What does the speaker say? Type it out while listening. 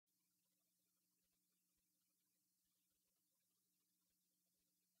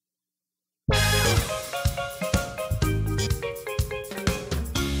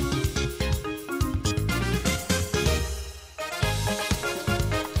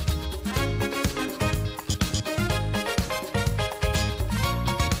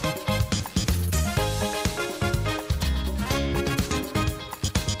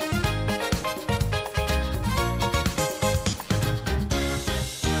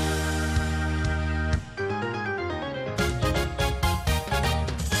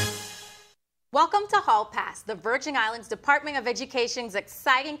Welcome to Hall Pass, the Virgin Islands Department of Education's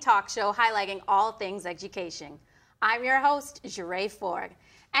exciting talk show highlighting all things education. I'm your host, Jeray Ford,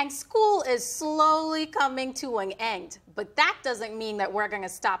 and school is slowly coming to an end, but that doesn't mean that we're going to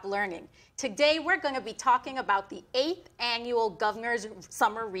stop learning. Today, we're going to be talking about the 8th Annual Governor's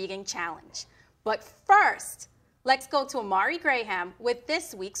Summer Reading Challenge. But first, let's go to Amari Graham with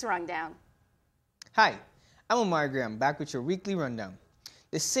this week's rundown. Hi, I'm Amari Graham, back with your weekly rundown.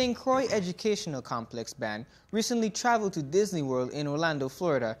 The St. Croix Educational Complex Band recently traveled to Disney World in Orlando,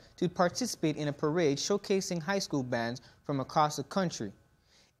 Florida to participate in a parade showcasing high school bands from across the country.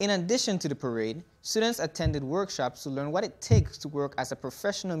 In addition to the parade, students attended workshops to learn what it takes to work as a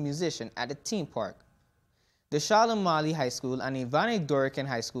professional musician at a theme park. The Charlotte Mali High School and Ivane Dorican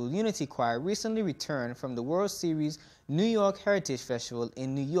High School Unity Choir recently returned from the World Series New York Heritage Festival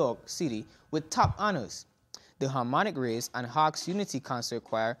in New York City with top honors. The Harmonic Rays and Hawks Unity Concert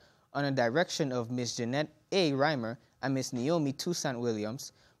Choir, under direction of Miss Jeanette A. Reimer and Miss Naomi Toussaint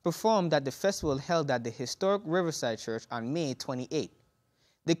Williams, performed at the festival held at the historic Riverside Church on May 28.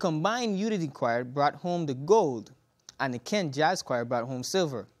 The combined Unity Choir brought home the gold, and the Kent Jazz Choir brought home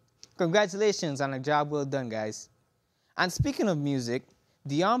silver. Congratulations on a job well done, guys. And speaking of music,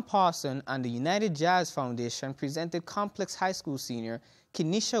 Dion Parson and the United Jazz Foundation presented Complex High School senior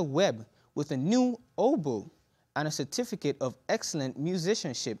Kenisha Webb with a new oboe and a certificate of excellent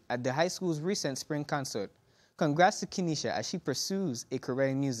musicianship at the high school's recent spring concert. Congrats to Kenisha as she pursues a career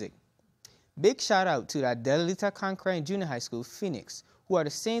in music. Big shout out to the Adelita Concurrent Junior High School, Phoenix, who are the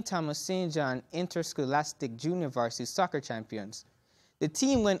St. Thomas St. John Interscholastic Junior Varsity Soccer Champions. The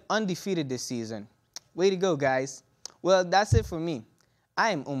team went undefeated this season. Way to go, guys. Well, that's it for me.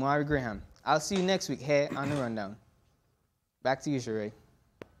 I am Omari Graham. I'll see you next week here on The Rundown. Back to you, Jeray.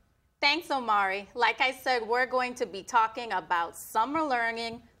 Thanks, Omari. Like I said, we're going to be talking about summer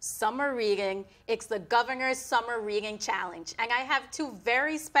learning, summer reading. It's the Governor's Summer Reading Challenge. And I have two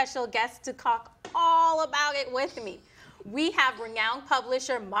very special guests to talk all about it with me. We have renowned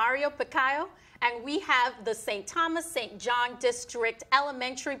publisher Mario Picayo, and we have the St. Thomas St. John District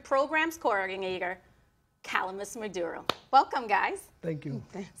Elementary Programs Coordinator, Calamus Maduro. Welcome, guys. Thank you.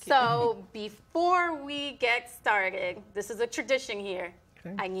 Thank you. So before we get started, this is a tradition here.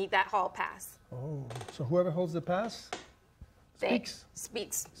 Okay. I need that hall pass. Oh, so whoever holds the pass speaks.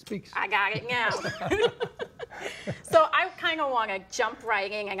 Speaks. I got it now. So I kind of want to jump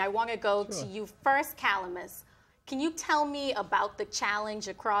right in, and I want to go to you first, Calamus. Can you tell me about the challenge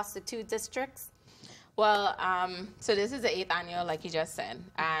across the two districts? Well, so this is the 8th annual, like you just said,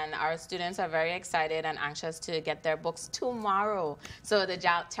 and our students are very excited and anxious to get their books tomorrow. So the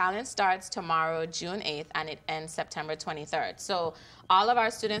challenge starts tomorrow, June 8th, and it ends September 23rd. So all of our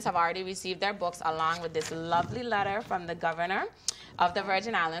students have already received their books along with this lovely letter from the governor of the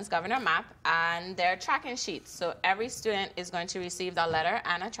Virgin Islands, Governor Mapp, and their tracking sheets. So every student is going to receive the letter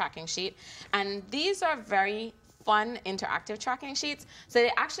and a tracking sheet, and these are very fun interactive tracking sheets. So they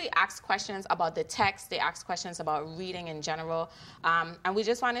actually ask questions about the text, they ask questions about reading in general, and we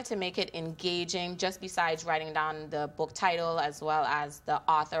just wanted to make it engaging, just besides writing down the book title as well as the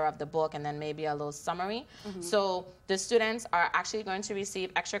author of the book and then maybe a little summary. So the students are actually going to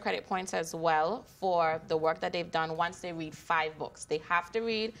receive extra credit points as well for the work that they've done once they read 5 books. They have to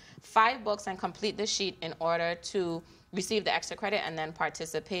read 5 books and complete the sheet in order to receive the extra credit and then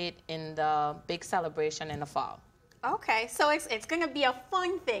participate in the big celebration in the fall. Okay, so it's going to be a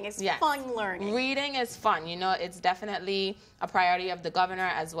fun thing. It's fun learning. Reading is fun. You know, it's definitely a priority of the governor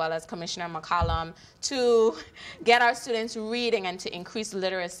as well as Commissioner McCollum to get our students reading and to increase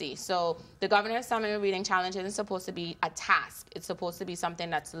literacy. So the Governor's Summer Reading Challenge isn't supposed to be a task. It's supposed to be something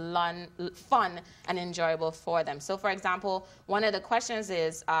that's fun and enjoyable for them. So, for example, one of the questions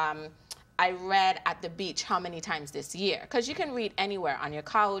is, I read at the beach how many times this year? Because you can read anywhere, on your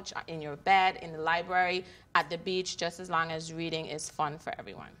couch, in your bed, in the library, at the beach, just as long as reading is fun for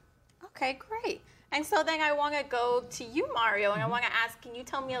everyone. Okay, great. And so then I want to go to you, Mario, and I want to ask, can you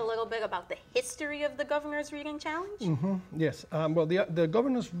tell me a little bit about the history of the Governor's Reading Challenge? Yes. Well, the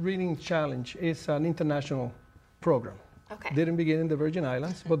Governor's Reading Challenge is an international program. Okay. Didn't begin in the Virgin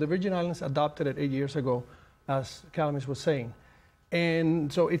Islands, but the Virgin Islands adopted it 8 years ago, as Calamus was saying.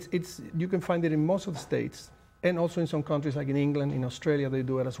 And so you can find it in most of the states, and also in some countries like in England, in Australia, they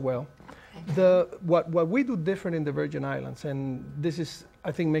do it as well. Okay. What we do different in the Virgin Islands, and this is,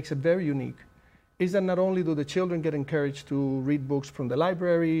 I think, makes it very unique, is that not only do the children get encouraged to read books from the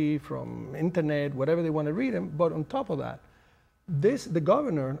library, from internet, whatever they want to read them, but on top of that, the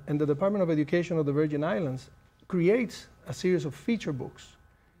governor and the Department of Education of the Virgin Islands creates a series of feature books,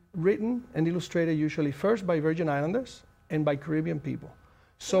 written and illustrated usually first by Virgin Islanders and by Caribbean people.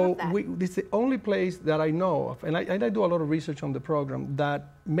 So this is the only place that I know of, and I do a lot of research on the program,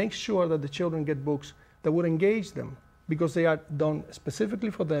 that makes sure that the children get books that would engage them, because they are done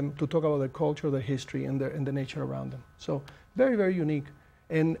specifically for them to talk about their culture, their history, and the nature around them. So very, very unique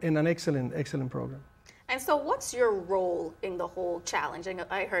and an excellent, excellent program. And so what's your role in the whole challenge? And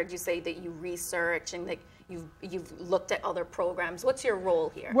I heard you say that you research and that you've looked at other programs. What's your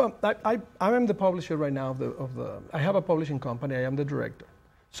role here? Well, I am the publisher right now I have a publishing company. I am the director.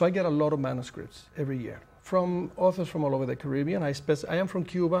 So I get a lot of manuscripts every year from authors from all over the Caribbean. I am from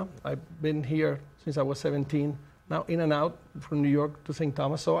Cuba. I've been here since I was 17, now in and out from New York to St.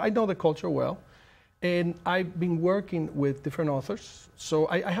 Thomas. So I know the culture well. And I've been working with different authors. So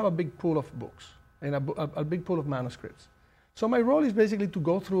I have a big pool of books and a big pool of manuscripts. So my role is basically to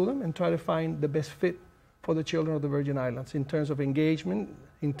go through them and try to find the best fit for the children of the Virgin Islands in terms of engagement,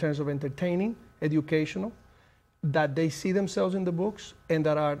 in terms of entertaining, educational, that they see themselves in the books and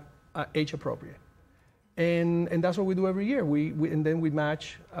that are age appropriate. And that's what we do every year. And then we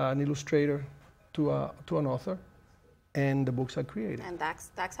match an illustrator to an author, and the books are created. And that's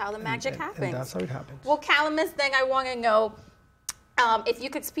how the magic happens. And that's how it happens. Well, Calamus, then I want to know if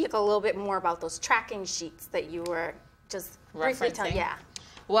you could speak a little bit more about those tracking sheets that you were just briefly telling. Yeah.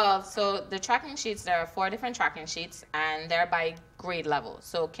 Well, so the tracking sheets, there are 4 different tracking sheets, and they're by grade level.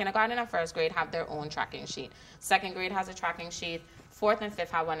 So kindergarten and first grade have their own tracking sheet. Second grade has a tracking sheet. 4th and 5th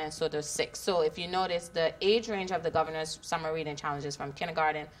have one, and so there's 6. So if you notice, the age range of the governor's summer reading challenge is from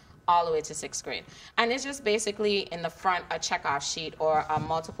kindergarten all the way to 6th grade. And it's just basically in the front a checkoff sheet or a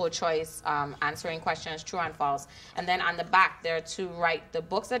multiple choice answering questions, true and false. And then on the back, they're to write the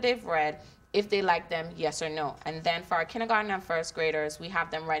books that they've read, if they like them, yes or no. And then for our kindergarten and first graders, we have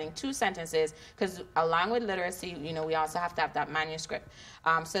them writing 2 sentences, because along with literacy, you know, we also have to have that manuscript.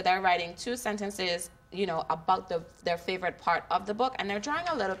 So they're writing 2 sentences, you know, about their favorite part of the book, and they're drawing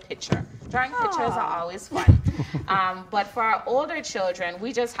a little picture. Drawing pictures are always fun. But for our older children,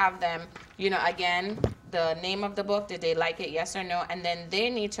 we just have them, you know, again, the name of the book, did they like it, yes or no, and then they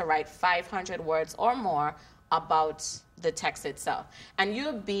need to write 500 words or more about the text itself. And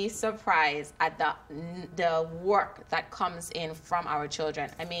you'll be surprised at the work that comes in from our children.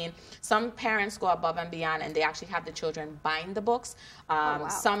 I mean, some parents go above and beyond, and they actually have the children bind the books. Wow.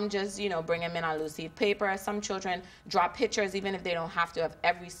 Some just, you know, bring them in on loose leaf paper. Some children draw pictures, even if they don't have to have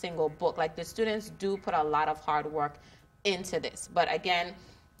every single book. Like, the students do put a lot of hard work into this. But again,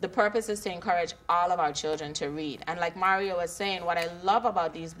 the purpose is to encourage all of our children to read. And like Mario was saying, what I love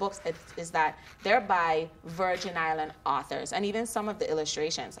about these books is that they're by Virgin Island authors, and even some of the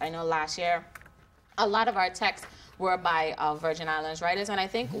illustrations. I know last year, a lot of our texts were by Virgin Islands writers, and I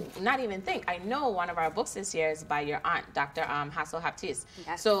know one of our books this year is by your aunt, Dr. Hassel Haptis.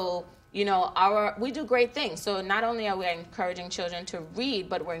 Yes. So, you know, we do great things. So not only are we encouraging children to read,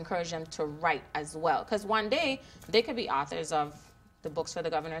 but we're encouraging them to write as well. Because one day, they could be authors of the books for the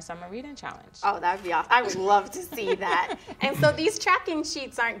Governor's Summer Reading Challenge. Oh, that would be awesome. I would love to see that. And so these tracking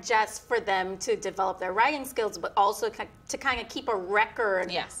sheets aren't just for them to develop their writing skills, but also to kind of keep a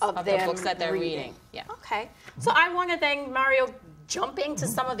record of the them books that they're reading. Yeah. Okay. So I want to thank Mario jumping to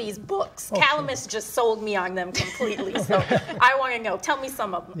some of these books. Calamus just sold me on them completely. So I want to know, tell me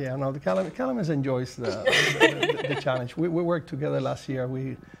some of them. Yeah, no, the Calamus enjoys the challenge. We worked together last year.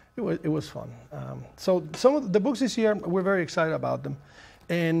 It was fun. So some of the books this year, we're very excited about them.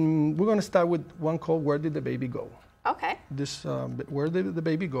 And we're going to start with one called Where Did the Baby Go? Okay. This, Where Did the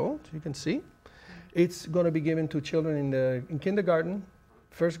Baby Go? So you can see. It's going to be given to children in kindergarten,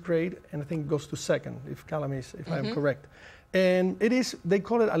 first grade, and I think it goes to second, if I'm correct. And they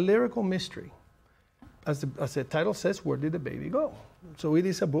call it a lyrical mystery. As the title says, Where Did the Baby Go? So it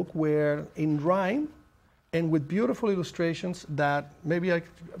is a book where, in rhyme, and with beautiful illustrations that maybe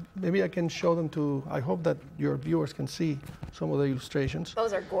I can show them to. I hope that your viewers can see some of the illustrations.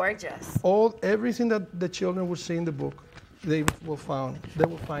 Those are gorgeous. Everything that the children will see in the book, they will find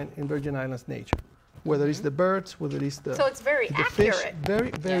in Virgin Islands nature. Whether it's the birds, whether it's the so it's very fish,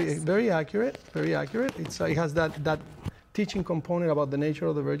 accurate. very accurate, very accurate. It has that teaching component about the nature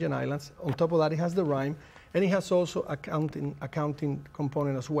of the Virgin Islands. On top of that, it has the rhyme, and it has also accounting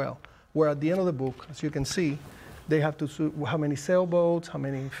component as well. Where at the end of the book, as you can see, they have to how many sailboats, how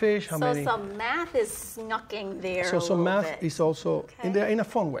many fish, how many. So some math is snuck in there. So some math is also in there in a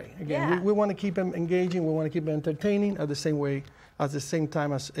fun way. Again, we want to keep them engaging. We want to keep them entertaining at the same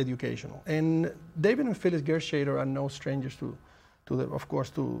time as educational. And David and Phyllis Gershader are no strangers to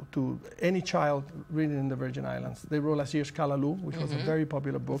any child reading in the Virgin Islands. They wrote last year's Callaloo, which was a very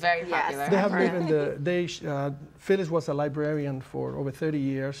popular book. Very popular. They have lived Phyllis was a librarian for over 30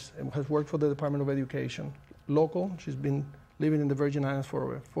 years and has worked for the Department of Education. Local, she's been living in the Virgin Islands for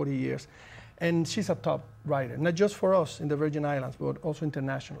over 40 years. And she's a top writer, not just for us in the Virgin Islands, but also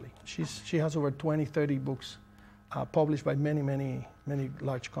internationally. She has over 20, 30 books published by many, many, many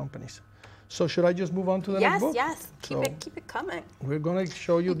large companies. So should I just move on to the next book? Yes, keep it coming. We're going to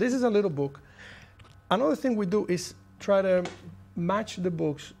show you, this is a little book. Another thing we do is try to match the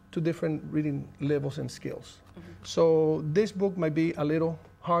books to different reading levels and skills. So this book might be a little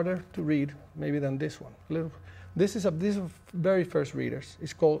harder to read maybe than this one. This is very first readers.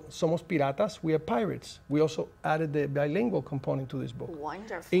 It's called Somos Piratas, We Are Pirates. We also added the bilingual component to this book.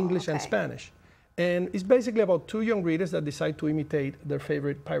 Wonderful. English and Spanish. And it's basically about two young readers that decide to imitate their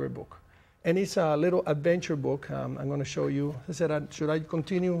favorite pirate book. And it's a little adventure book. I'm going to show you. Should I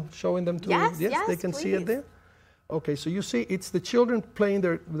continue showing them to you? Yes, they can please. see it there? Okay, so you see it's the children playing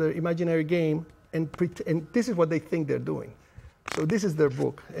their imaginary game, and this is what they think they're doing. So this is their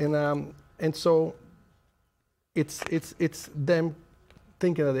book. And so it's them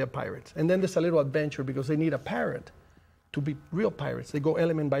thinking that they're pirates. And then there's a little adventure because they need a parrot to be real pirates. They go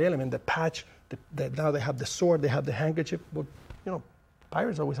element by element. The patch, now they have the sword, they have the handkerchief. But, you know,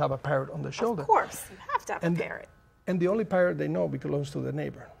 pirates always have a parrot on their shoulder. Of course, you have to have a parrot. And the only parrot they know belongs to the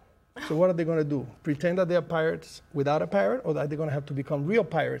neighbor. So what are they going to do? Pretend that they are pirates without a parrot, or are they going to have to become real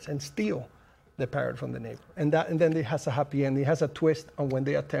pirates and steal the parrot from the neighbor? And then it has a happy end. It has a twist on when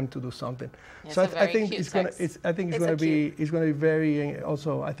they attempt to do something. It's so a I very think cute it's going text. to it's going to be very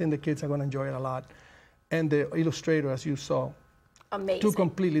also. I think the kids are going to enjoy it a lot. And the illustrator, as you saw, Amazing. two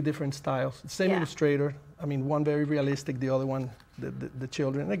completely different styles. Same Yeah. illustrator. I mean, one very realistic, the other one, the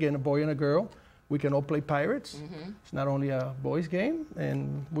children. Again, a boy and a girl. We can all play pirates. It's not only a boys' game,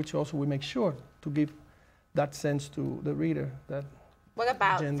 and which also we make sure to give that sense to the reader that What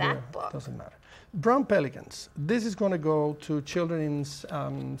about gender that book? doesn't matter. Brown Pelicans. This is going to go to children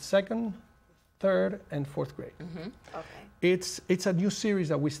in second, third, and fourth grade. Okay. It's a new series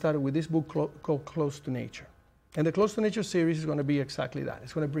that we started with this book called Close to Nature. And the Close to Nature series is going to be exactly that.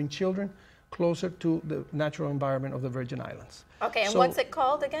 It's going to bring children closer to the natural environment of the Virgin Islands. Okay, and So- what's it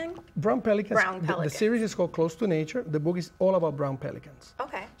called again? Brown Pelicans. Brown The Pelicans. series is called Close to Nature. The book is all about brown pelicans.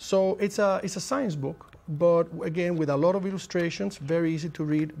 Okay. So it's a science book, but again with a lot of illustrations, very easy to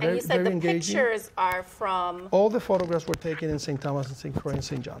read, And very you said very the engaging. pictures are from. All the photographs were taken in St. Thomas and St. Croix and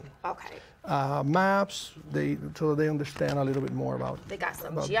St. John. Okay. Maps, so they understand a little bit more about. They got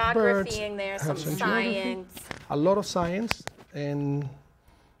some about geography birds, in there, have some geography, science. a lot of science, and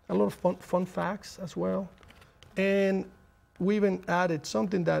a lot of fun facts as well. And we even added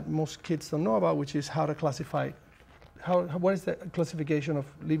something that most kids don't know about, which is how to classify, what is the classification of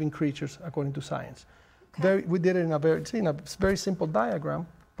living creatures according to science. We did it in a very simple diagram,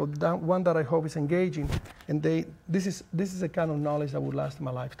 but one that I hope is engaging. And this is a kind of knowledge that would last them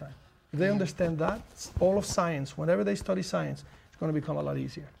a lifetime. If they understand that, all of science, whenever they study science, it's going to become a lot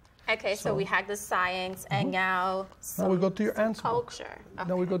easier. Okay, so we had the science, and now Now we go to your ants book. culture.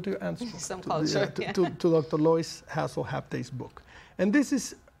 Now we go to your ants book. Some to- culture, yeah, yeah. to Dr. Lois Hassel-Haptay's book. And this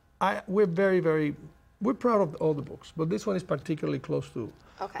is, we're we're proud of all the books, but this one is particularly close to,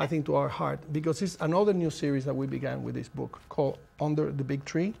 Okay. I think, to our heart, because it's another new series that we began with this book called Under the Big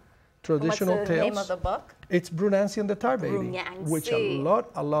Tree, Traditional What's the Tales. name of the book? It's Brunancy and the Tar Baby, which a Brunancy.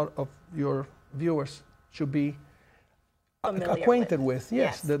 lot of your viewers should be Familiar acquainted with.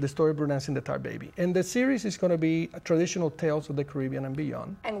 Yes. The story of Brunancy and the Tar Baby. And the series is going to be Traditional Tales of the Caribbean and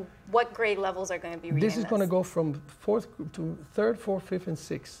Beyond. And what grade levels are going to be reading This is going to go from third, fourth, fifth, and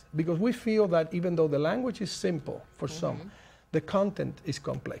sixth, because we feel that even though the language is simple for some, the content is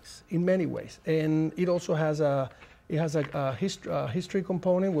complex in many ways, and it also has a history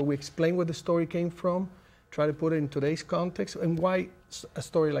component where we explain where the story came from, try to put it in today's context, and why a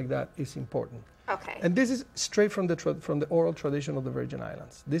story like that is important. Okay. And this is straight from the oral tradition of the Virgin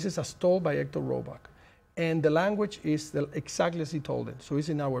Islands. This is as told by Hector Roebuck. And the language is exactly as he told it. So it's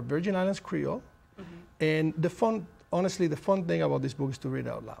in our Virgin Islands Creole. And honestly, the fun thing about this book is to read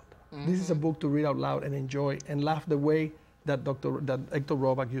out loud. This is a book to read out loud and enjoy and laugh the way that Hector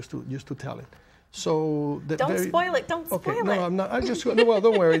Roebuck used to tell it. So Don't spoil it. Don't spoil it. No, I'm not. I just no, well,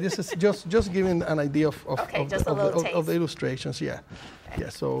 don't worry. This is just giving an idea of the illustrations. Yeah, yeah.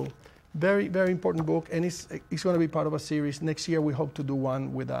 So very important book, and it's going to be part of a series. Next year we hope to do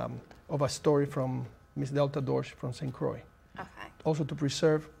one with of a story from Miss Delta Dorsch from St. Croix. Okay. Also to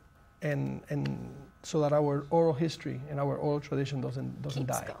preserve and so that our oral history and our oral tradition doesn't Keeps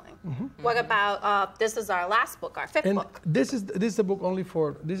die. going. What about this is our last book, our fifth And book. this is the book only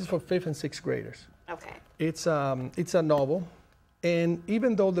for fifth and sixth graders. Okay. It's a novel, and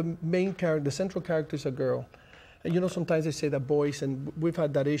even though the main character, the central character is a girl, And you know, sometimes they say that boys, and we've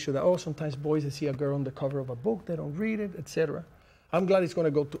had that issue that, oh, sometimes boys, they see a girl on the cover of a book, they don't read it, etc. I'm glad it's going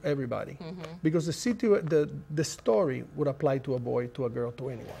to go to everybody, because the story would apply to a boy, to a girl, to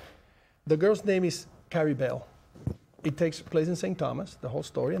anyone. The girl's name is Carrie Bell. It takes place in St. Thomas, the whole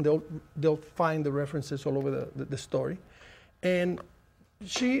story, and they'll find the references all over the story. And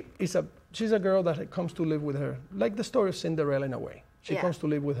she's a girl that comes to live with her, like the story of Cinderella in a way. She comes to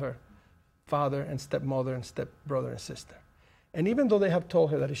live with her father and stepmother and stepbrother and sister. And even though they have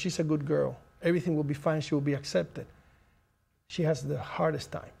told her that if she's a good girl, everything will be fine, she will be accepted, she has the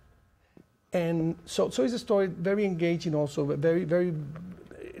hardest time. And so it's a story very engaging also, but very, very,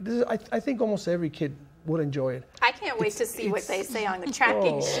 I think almost every kid would enjoy it. I can't wait to see what they say on the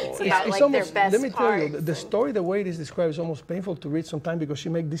tracking sheets about it's like almost, their best let me tell you, parts. the story, the way it is described, is almost painful to read sometimes, because she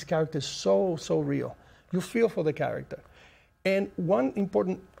makes these characters so real. You feel for the character. And one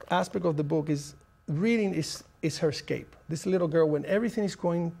important aspect of the book is reading is her escape. This little girl, when everything is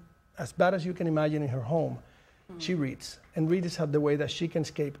going as bad as you can imagine in her home, she reads. And reads the way that she can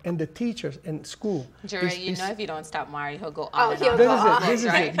escape. And the teachers in school. Jerry, you know if you don't stop Mari, he'll go on Oh, and he'll on. go on. This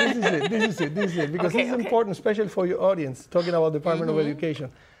is it. Because Okay, this is okay. important, especially for your audience, talking about Department of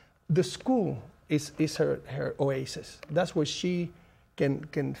Education. The school is her oasis. That's where she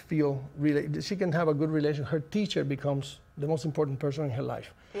can feel, really, she can have a good relation. Her teacher becomes the most important person in her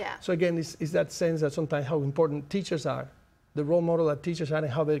life. Yeah. So again, it's that sense that sometimes how important teachers are, the role model that teachers are, and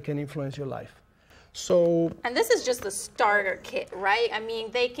how they can influence your life. So, And this is just the starter kit, right? I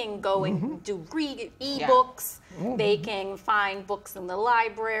mean, they can go and do e-books. They can find books in the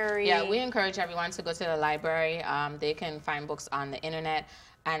library. Yeah, we encourage everyone to go to the library. They can find books on the internet.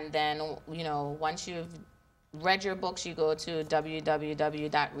 And then, you know, once you've read your books, you go to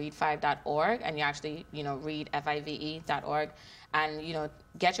www.read5.org and you actually, you know, read FIVE.org, and, you know,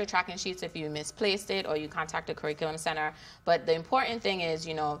 get your tracking sheets if you misplaced it, or you contact the curriculum center. But the important thing is,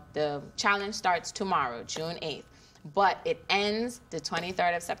 you know, the challenge starts tomorrow, June 8th. But it ends the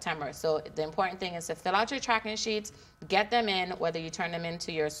 23rd of September. So the important thing is to fill out your tracking sheets, get them in, whether you turn them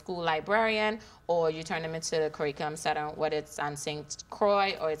into your school librarian or you turn them into the curriculum center, whether it's on St.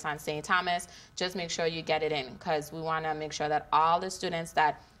 Croix or it's on St. Thomas. Just make sure you get it in, because we want to make sure that all the students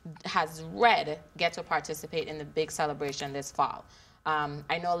that has read get to participate in the big celebration this fall.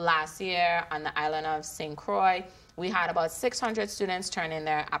 I know last year on the island of St. Croix, we had about 600 students turn in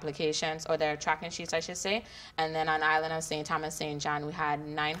their applications, or their tracking sheets, I should say. And then on the island of St. Thomas, St. John, we had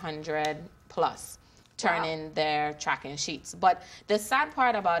 900 plus turn in their tracking sheets. But the sad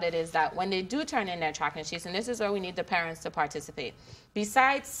part about it is that when they do turn in their tracking sheets, and this is where we need the parents to participate,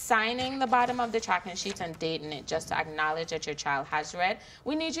 besides signing the bottom of the tracking sheets and dating it just to acknowledge that your child has read,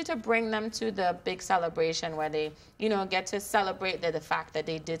 we need you to bring them to the big celebration where they, you know, get to celebrate the fact that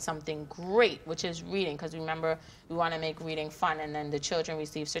they did something great, which is reading. Because remember, we want to make reading fun, and then the children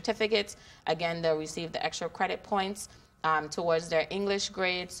receive certificates. Again, they'll receive the extra credit points towards their English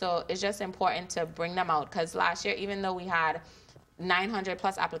grade. So it's just important to bring them out, because last year, even though we had 900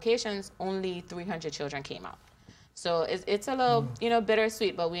 plus applications, only 300 children came out. So it's a little, you know,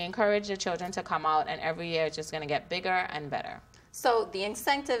 bittersweet, but we encourage the children to come out, and every year it's just going to get bigger and better. So the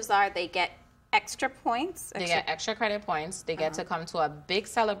incentives are they get extra points. They get extra credit points. They get to come to a big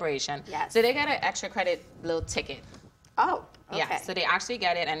celebration. Yes. So they get an extra credit little ticket. Oh, okay. Yeah, so they actually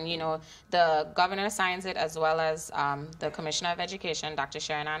get it, and, you know, the governor signs it, as well as the Commissioner of Education, Dr.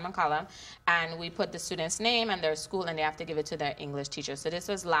 Sharon Ann McCollum, and we put the student's name and their school, and they have to give it to their English teacher. So this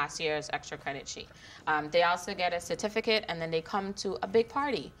was last year's extra credit sheet. They also get a certificate, and then they come to a big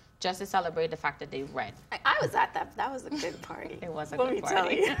party just to celebrate the fact that they read. I was at that. That was a good party. It was a Let good me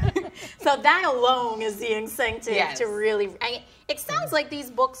party. tell you. So that alone is the incentive Yes. to really. It sounds like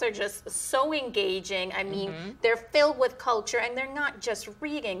these books are just so engaging. I mean, they're filled with culture, and they're not just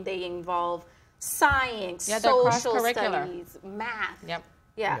reading. They involve science, Yeah, they're social cross-curricular. studies, math. Yep.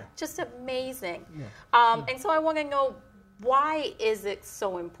 Yeah, just amazing. And so I want to know, why is it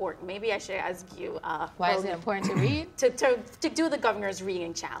so important? Maybe I should ask you. Why is it important to read? To do the governor's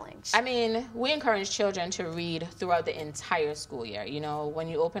reading challenge? I mean, we encourage children to read throughout the entire school year. You know, when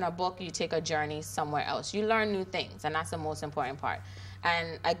you open a book, you take a journey somewhere else. You learn new things, and that's the most important part.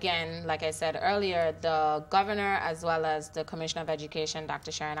 And again, like I said earlier, the governor, as well as the Commissioner of Education,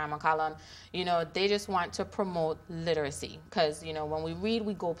 Dr. Sharon Ann McCollum, you know, they just want to promote literacy, because, you know, when we read,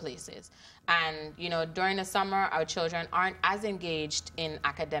 we go places. And, you know, during the summer, our children aren't as engaged in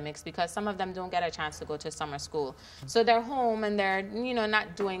academics, because some of them don't get a chance to go to summer school. So they're home, and they're, you know,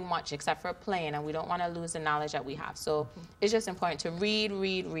 not doing much except for playing, and we don't want to lose the knowledge that we have. So it's just important to read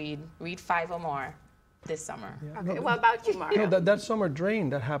 5 or more this summer. Okay, what about you, Mario? No, that summer drain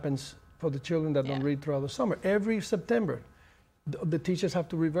that happens for the children that don't read throughout the summer. Every September, the teachers have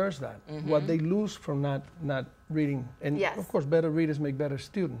to reverse that, what they lose from not reading. And of course, better readers make better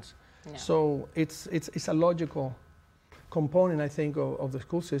students. Yeah. So it's a logical component, I think, of the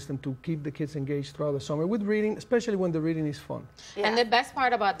school system to keep the kids engaged throughout the summer with reading, especially when the reading is fun. Yeah. And the best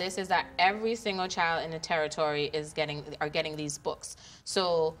part about this is that every single child in the territory are getting these books.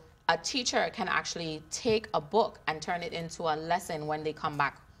 So a teacher can actually take a book and turn it into a lesson when they come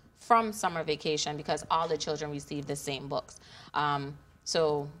back from summer vacation, because all the children receive the same books.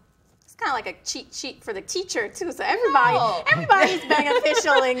 So it's kind of like a cheat sheet for the teacher too. So everybody's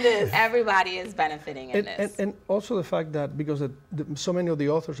beneficial in this. Everybody is benefiting in this. And also the fact that because so many of the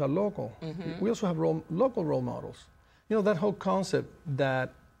authors are local, we also have local role models. You know, that whole concept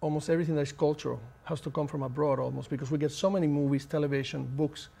that almost everything that is cultural has to come from abroad almost, because we get so many movies, television,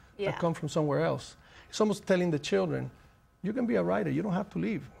 books that come from somewhere else. It's almost telling the children, you can be a writer. You don't have to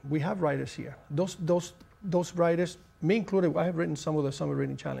leave. We have writers here. Those writers, me included, I have written some of the Summer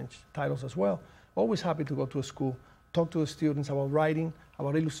Reading Challenge titles as well. Always happy to go to a school, talk to the students about writing,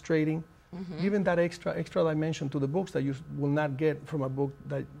 about illustrating, giving that extra dimension to the books that you will not get from a book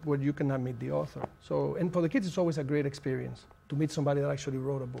where you cannot meet the author. So, and for the kids, it's always a great experience to meet somebody that actually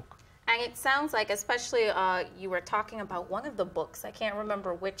wrote a book. And it sounds like, especially you were talking about one of the books, I can't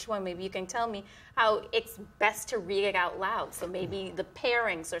remember which one, maybe you can tell me, how it's best to read it out loud. So maybe the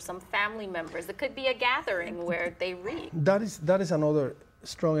parents or some family members, it could be a gathering where they read. That is another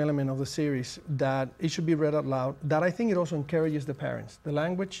strong element of the series, that it should be read out loud, that I think it also encourages the parents. The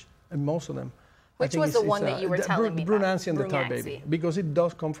language, and most of them. Which was the one that you were telling me about? Brunancy and the Tar Baby, because it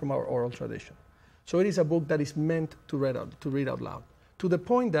does come from our oral tradition. So it is a book that is meant to read out loud. To the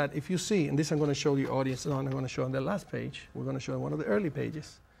point that if you see, and this I'm going to show the audience, and I'm going to show on the last page, we're going to show one of the early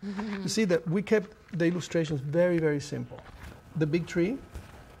pages. You see that we kept the illustrations very, very simple. The big tree,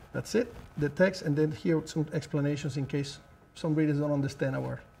 that's it, the text, and then here some explanations in case some readers don't understand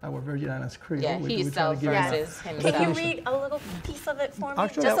our Virgin Islands creed. Yeah, he self-verses himself. Can you read a little piece of it for me?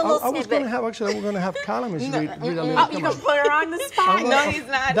 Actually, just a little snippet. we're going to have columnists read a little. Oh, you can put her on the spot? No, he's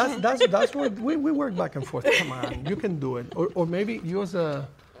not. That's what we work back and forth. Come on, you can do it. Or maybe you as the...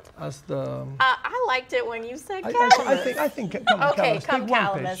 I liked it when you said Calamus. I think come on, okay, Calamus. come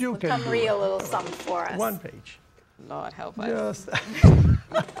Calamus. You can come read a little something for us. One page. Lord help us. Just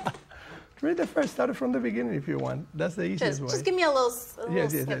read the first, start it from the beginning if you want. That's the easiest way. Just give me a little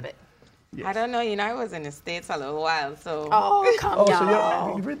snippet. Yes. I don't know, I was in the States a little while, so... Oh, come on.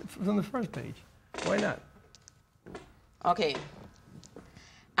 So you read from the first page. Why not? Okay.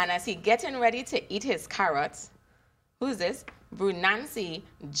 And as he getting ready to eat his carrots, who's this? Brunancy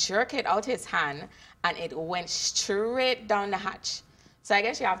jerked it out his hand, and it went straight down the hatch. So I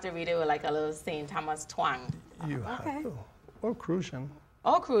guess you have to read it with like a little St. Thomas twang. You have to. Or Crucian.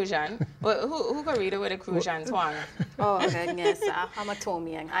 Oh, Crucian. But who could read it with a Crucian twang? Oh, goodness. I'm a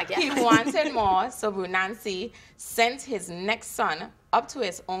Tomian, I guess. He wanted more, so Brunancy sent his next son up to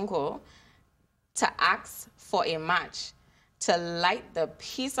his uncle to ask for a match, to light the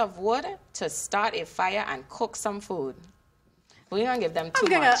piece of wood, to start a fire and cook some food. We're going to give them too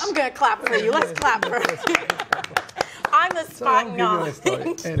much. I'm going to clap for you. Let's clap for you. On the spot, no.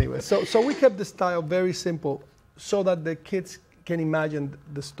 Anyway, so we kept the style very simple so that the kids can imagine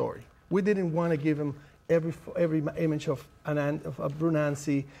the story. We didn't want to give them every image of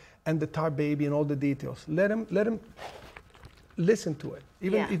Brunancy and the Tar Baby and all the details. Let them listen to it.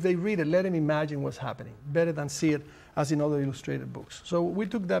 Even if they read it, let them imagine what's happening. Better than see it as in other illustrated books. So we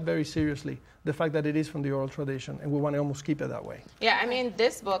took that very seriously, the fact that it is from the oral tradition, and we want to almost keep it that way. Yeah, I mean,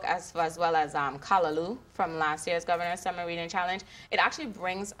 this book, as well as Kalaloo from last year's Governor's Summer Reading Challenge, it actually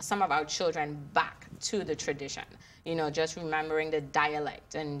brings some of our children back to the tradition. Just remembering the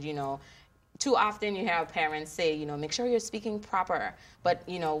dialect. And, too often you hear parents say, make sure you're speaking proper. But,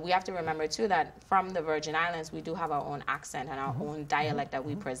 we have to remember, too, that from the Virgin Islands, we do have our own accent and our own dialect that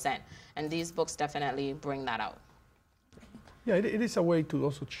we present. And these books definitely bring that out. Yeah, it is a way to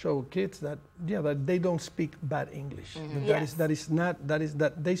also show kids that that they don't speak bad English.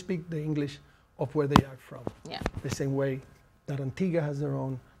 That they speak the English of where they are from. Yeah. The same way that Antigua has their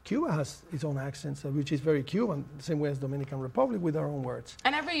own, Cuba has its own accents, which is very Cuban, the same way as Dominican Republic with our own words.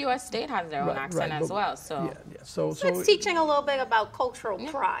 And every U.S. state has their own accent as well. So so it's teaching a little bit about cultural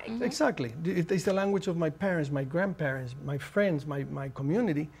pride. Mm-hmm. Exactly. It's the language of my parents, my grandparents, my friends, my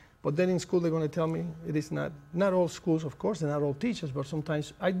community. But then in school, they're going to tell me it is not all schools, of course, and not all teachers, but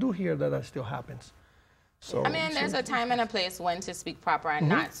sometimes I do hear that still happens. So, there's a time and a place when to speak proper and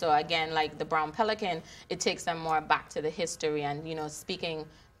not. So again, like the Brown Pelican, it takes them more back to the history and, speaking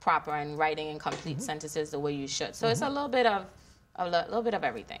proper and writing in complete sentences the way you should. So it's a little bit of a little bit of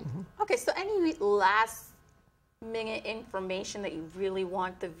everything. Okay, so any last minute information that you really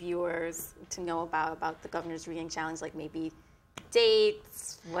want the viewers to know about the Governor's Reading Challenge, like maybe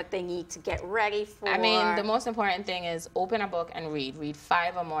dates, what they need to get ready for? I mean, the most important thing is open a book and read. Read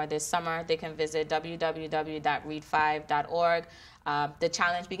 5 or more this summer. They can visit www.read5.org. The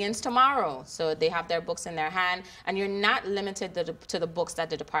challenge begins tomorrow, so they have their books in their hand, and you're not limited to the books that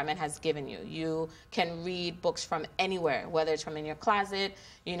the department has given you. You can read books from anywhere, whether it's from in your closet,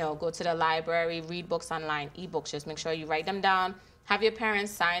 you know, go to the library, read books online, e-books. Just make sure you write them down. Have your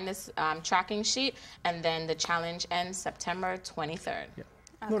parents sign this tracking sheet, and then the challenge ends September 23rd. Yeah.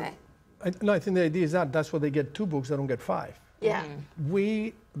 Okay. No, I think the idea is that that's why they get 2 books, they don't get 5. Yeah.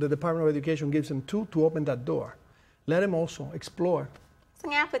 The Department of Education gives them 2 to open that door. Let them also explore. It's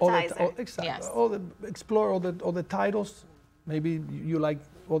an appetizer. Explore all the titles. Maybe you like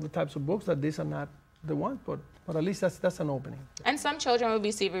all the types of books that these are not the one, but at least that's an opening. And some children will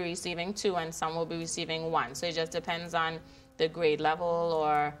be receiving 2, and some will be receiving 1. So it just depends on the grade level,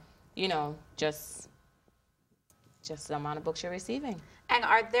 or, you know, just the amount of books you're receiving. And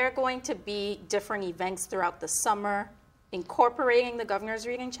are there going to be different events throughout the summer incorporating the Governor's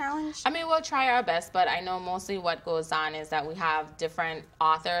Reading Challenge? I mean, we'll try our best, but I know mostly what goes on is that we have different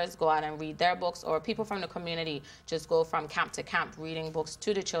authors go out and read their books, or people from the community just go from camp to camp reading books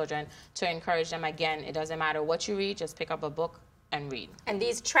to the children to encourage them. Again, it doesn't matter what you read, just pick up a book and read. And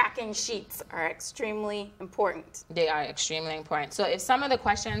these tracking sheets are extremely important. They are extremely important. So if some of the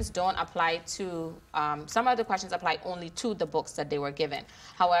questions don't apply to, some of the questions apply only to the books that they were given.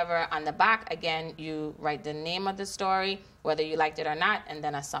 However, on the back, again, you write the name of the story, whether you liked it or not, and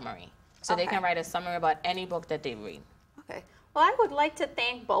then a summary. So they can write a summary about any book that they read. Okay. Well, I would like to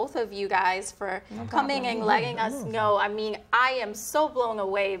thank both of you guys for coming and letting us know. I mean, I am so blown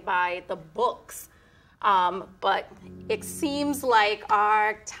away by the books. But it seems like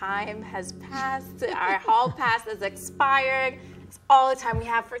our time has passed. Our hall pass has expired. It's all the time we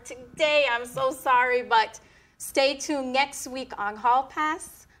have for today. I'm so sorry, but stay tuned next week on Hall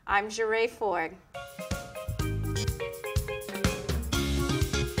Pass. I'm Jeray Ford.